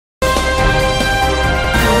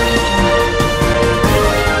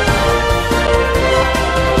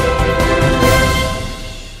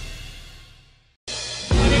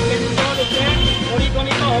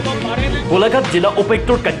গোলাঘাট জিলা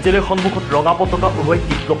উপায়ুক্তৰ কাৰ্যালয়ৰ সন্মুখত ৰঙা পতাকা উৰুৱাই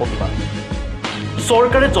তীব্ৰ প্ৰতিবাদ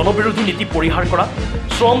চৰকাৰে জনবিৰোধী নীতি পৰিহাৰ কৰা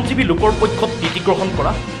শ্ৰমজীৱী লোকৰ পক্ষত নীতি গ্ৰহণ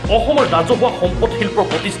কৰা অসমৰ ৰাজহুৱা সম্পদ শিল্পৰ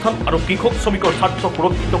প্ৰতিষ্ঠান আৰু কৃষক শ্ৰমিকৰ স্বাৰ্থ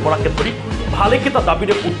সুৰক্ষিত কৰাৰ ক্ষেত্ৰত ভালেকেইটা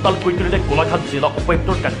দাবীৰে উত্তাল কৰি তুলিলে গোলাঘাট জিলা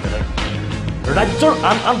উপায়ুক্তৰ কাৰ্যালয় ৰাজ্যৰ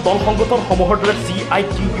আন দল সংগঠনসমূহৰ দৰে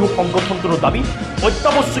CITU সংগঠনটোৰ দাবী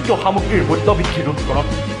অত্যাৱশ্যকীয় সামগ্ৰীৰ মূল্য বৃদ্ধি ৰোধকৰণ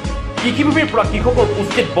কৃষিভূমিৰ পৰা কৃষকৰ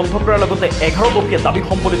উচ্ছেদ বন্ধ কৰাৰ লগতে 11 বৰ্ষীয়া দাবী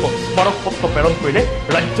সম্বলিত স্মাৰক পত্ৰ প্ৰেৰণ কৰিলে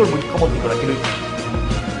ৰাজ্যৰ মুখ্যমন্ত্ৰীগৰাকীলৈ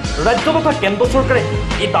ৰাজ্য তথা কেন্দ্ৰ চৰকাৰে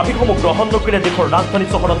এই দাবীসমূহ গ্ৰহণ নকৰিলে দেশৰ ৰাজধানী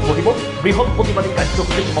চহৰত বহিব বৃহৎ প্ৰতিবাদী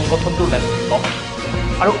কাৰ্যসূচীত সংগঠনটোৰ নেতৃত্ব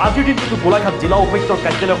আৰু আজিৰ দিনটো গোলাঘাট জিলা উপায়ুক্তৰ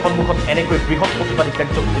কাৰ্যালয়ৰ সন্মুখত এনেকৈ বৃহৎ প্ৰতিবাদী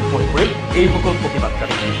কাৰ্যসূচীত বহি পৰিল এইসকল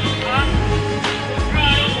প্ৰতিবাদকাৰী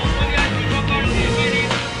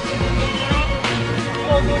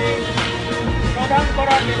প্ৰদান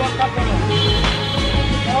কৰাৰ ব্যৱস্থা কৰক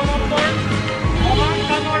 9 নম্বৰ সমান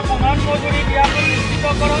কামৰ সমান মজুৰি দিয়াটো নিশ্চিত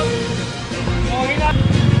কৰক মহিলা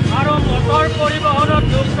আৰু মটৰ পৰিবহণত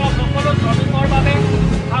যুক্ত সকলো শ্ৰমিকৰ বাবে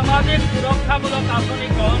সামাজিক সুৰক্ষামূলক আঁচনি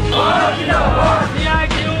গ্ৰহণ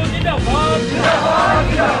CITU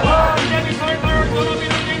বিজেপি চৰকাৰৰ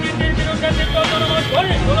জনবিৰোধী নীতিৰ বিৰুদ্ধে চিত্ৰজনমত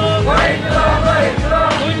কৰি তোলক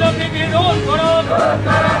মূল্য বৃদ্ধি ৰোধ কৰক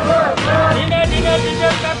দিনে দিনে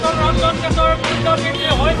ডিজেল পেট্ৰল ৰন্ধন গেছৰ মূল্য বৃদ্ধি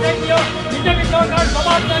হৈছে কিয় বিজেপি চৰকাৰ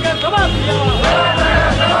জবাব লাগে জবাব দিয়ক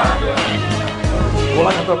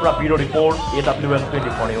গোলাঘাটৰ পৰা ব্যুৰ ৰিপৰ্ট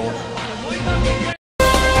AWN24 নিউজ